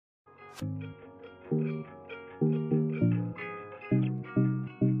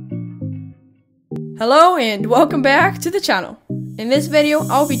Hello and welcome back to the channel. In this video,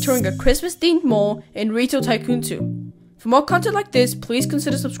 I'll be touring a Christmas themed mall in Retail Tycoon 2. For more content like this, please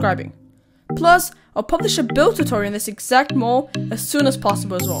consider subscribing. Plus, I'll publish a build tutorial in this exact mall as soon as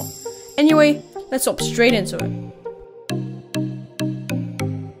possible as well. Anyway, let's hop straight into it.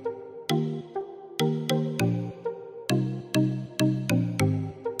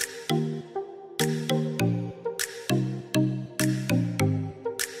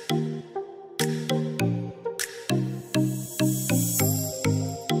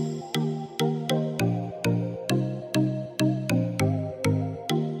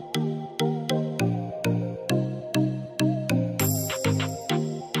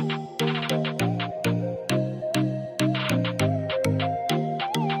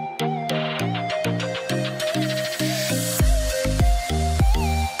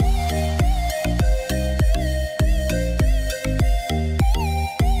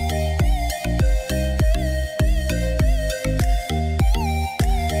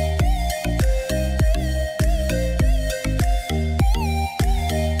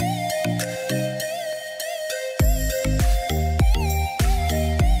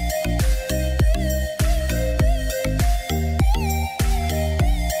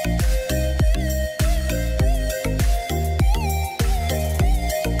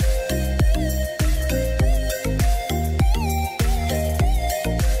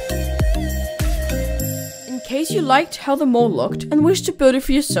 In case you liked how the mall looked and wish to build it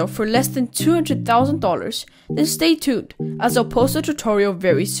for yourself for less than $200,000, then stay tuned, as I'll post a tutorial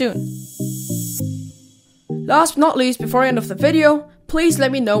very soon. Last but not least, before I end off the video, please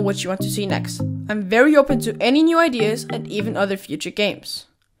let me know what you want to see next. I'm very open to any new ideas and even other future games.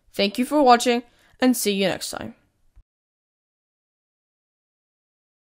 Thank you for watching, and see you next time.